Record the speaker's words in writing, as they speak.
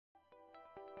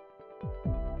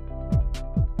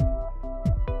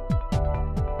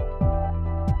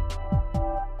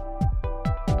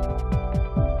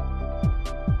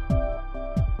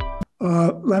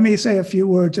Let me say a few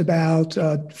words about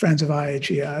Friends of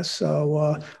IHES.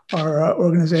 So our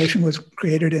organization was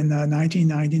created in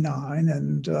 1999,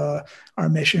 and our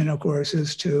mission, of course,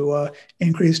 is to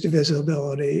increase the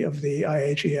visibility of the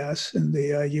IHES in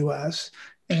the US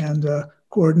and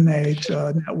coordinate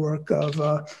a network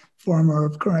of former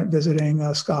current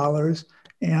visiting scholars,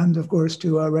 and of course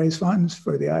to raise funds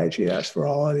for the IHES for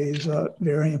all of these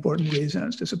very important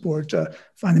reasons to support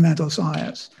fundamental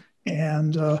science.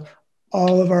 And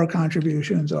all of our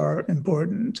contributions are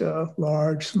important,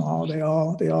 large, small, they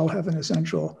all have an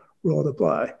essential role to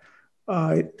play.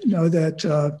 I know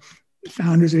that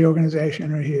founders of the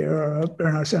organization are here.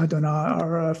 Bernard Santona,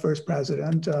 our first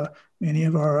president, many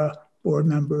of our board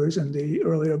members and the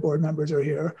earlier board members are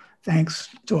here. Thanks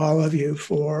to all of you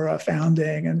for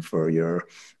founding and for your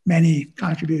many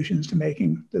contributions to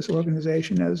making this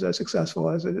organization as successful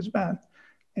as it has been.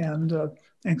 And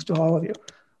thanks to all of you.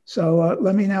 So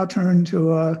let me now turn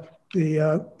to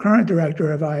the current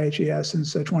director of IHES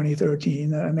since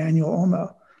 2013, Emmanuel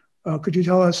Olmo. Could you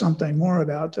tell us something more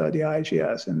about the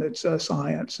IHES and its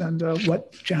science, and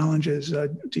what challenges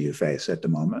do you face at the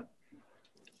moment?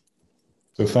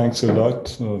 So thanks a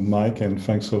lot, Mike, and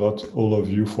thanks a lot, all of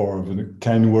you, for the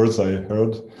kind words I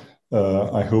heard.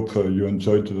 I hope you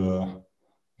enjoyed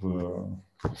the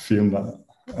film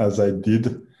as I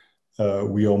did.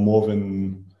 We are more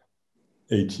than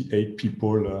 88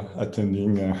 people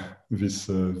attending this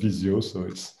video, so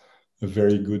it's a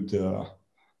very good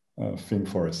thing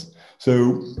for us.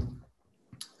 So,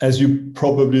 as you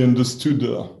probably understood,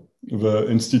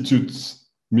 the Institute's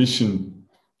mission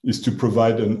is to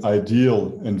provide an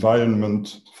ideal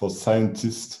environment for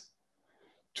scientists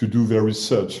to do their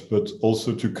research, but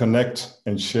also to connect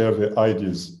and share their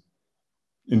ideas.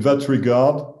 In that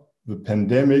regard, the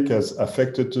pandemic has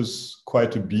affected us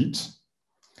quite a bit,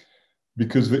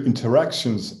 because the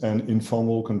interactions and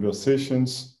informal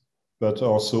conversations that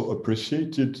are so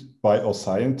appreciated by our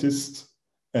scientists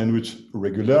and which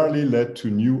regularly led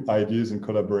to new ideas and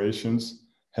collaborations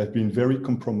have been very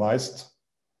compromised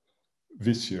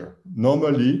this year.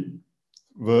 Normally,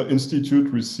 the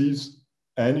Institute receives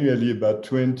annually about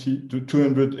 20 to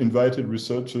 200 invited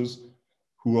researchers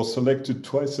who are selected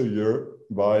twice a year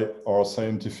by our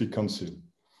scientific council.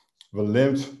 The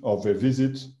length of their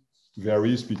visit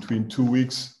varies between 2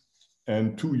 weeks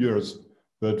and 2 years,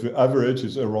 but the average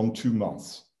is around 2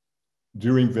 months.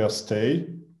 During their stay,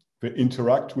 they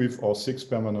interact with our 6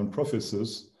 permanent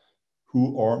professors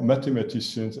who are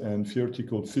mathematicians and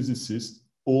theoretical physicists,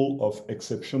 all of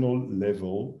exceptional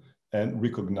level and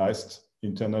recognized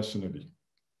internationally.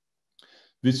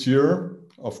 This year,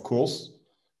 of course,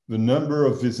 the number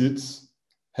of visits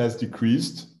has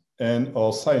decreased, and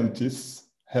our scientists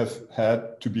have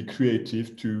had to be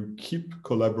creative to keep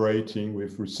collaborating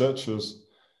with researchers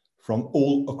from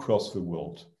all across the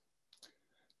world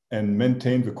and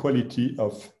maintain the quality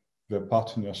of their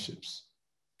partnerships.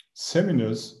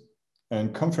 Seminars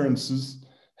and conferences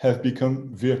have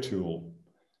become virtual,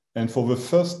 and for the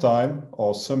first time,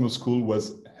 our summer school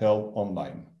was held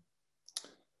online.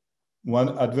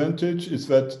 One advantage is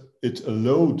that it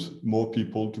allowed more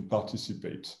people to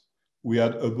participate. We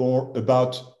had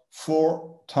about 4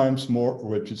 times more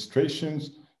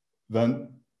registrations than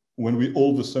when we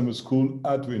hold the summer school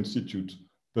at the Institute.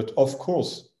 But of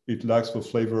course, it lacks the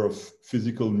flavor of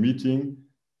physical meeting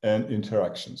and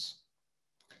interactions.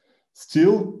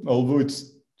 Still, although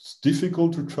it's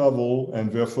difficult to travel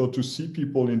and therefore to see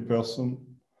people in person,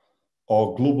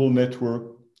 our global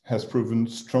network has proven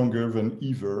stronger than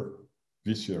ever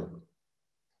this year.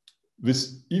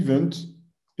 This event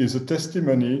is a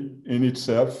testimony in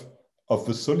itself of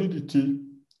the solidity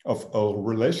of our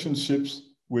relationships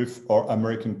with our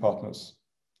American partners.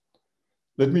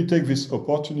 Let me take this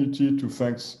opportunity to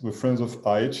thank the Friends of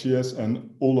IHES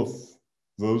and all of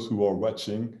those who are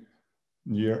watching,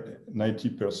 near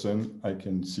 90% I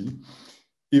can see.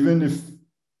 Even if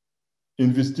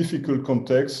in this difficult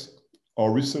context,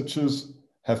 our researchers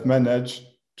have managed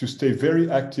to stay very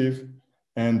active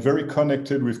and very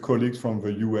connected with colleagues from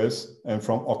the US and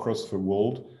from across the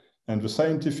world. And the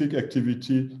scientific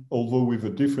activity, although with a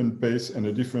different pace and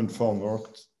a different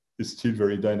format, is still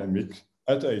very dynamic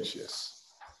at IHES.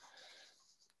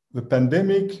 The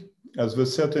pandemic has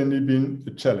certainly been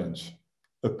a challenge.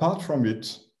 Apart from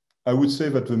it, I would say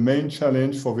that the main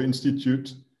challenge for the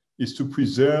Institute is to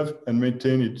preserve and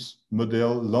maintain its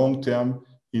model long-term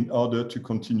in order to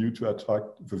continue to attract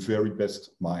the very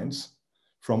best minds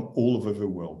from all over the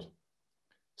world.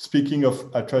 Speaking of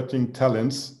attracting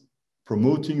talents,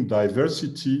 promoting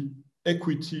diversity,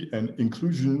 equity, and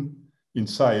inclusion in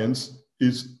science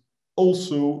is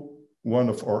also one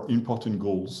of our important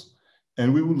goals.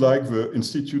 And we would like the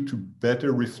Institute to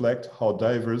better reflect how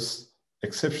diverse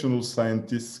exceptional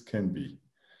scientists can be.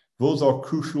 Those are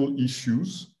crucial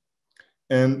issues,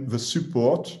 and the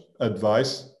support,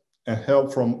 advice, and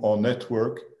help from our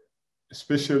network,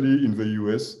 especially in the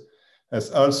US, has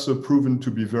also proven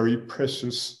to be very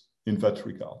precious in that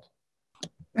regard.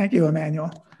 Thank you,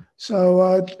 Emmanuel.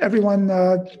 So everyone,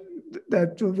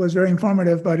 that was very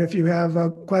informative, but if you have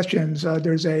questions,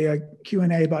 there's a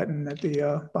Q&A button at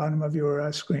the bottom of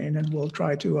your screen, and we'll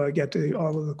try to get to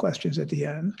all of the questions at the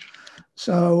end.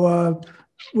 So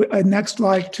I'd next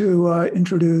like to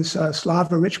introduce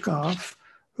Slava Richkov,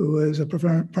 who is a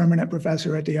permanent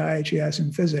professor at the IHES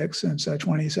in physics since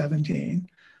 2017.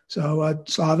 So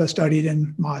Slava studied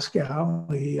in Moscow.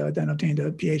 He then obtained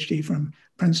a PhD from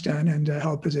Princeton and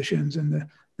held positions in the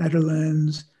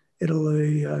Netherlands,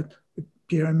 Italy,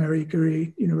 Pierre Marie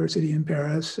Curie University in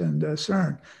Paris, and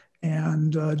CERN,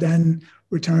 and then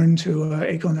returned to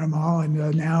École Normale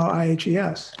and now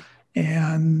IHES.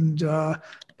 And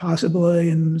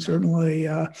possibly and certainly,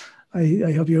 I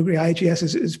hope you agree,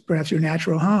 IHES is perhaps your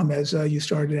natural home, as you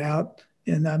started out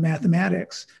in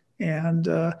mathematics. And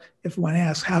if one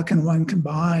asks, how can one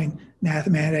combine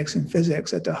mathematics and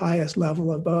physics at the highest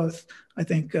level of both, I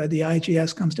think the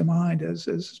IHES comes to mind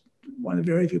as one of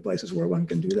the very few places where one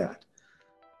can do that.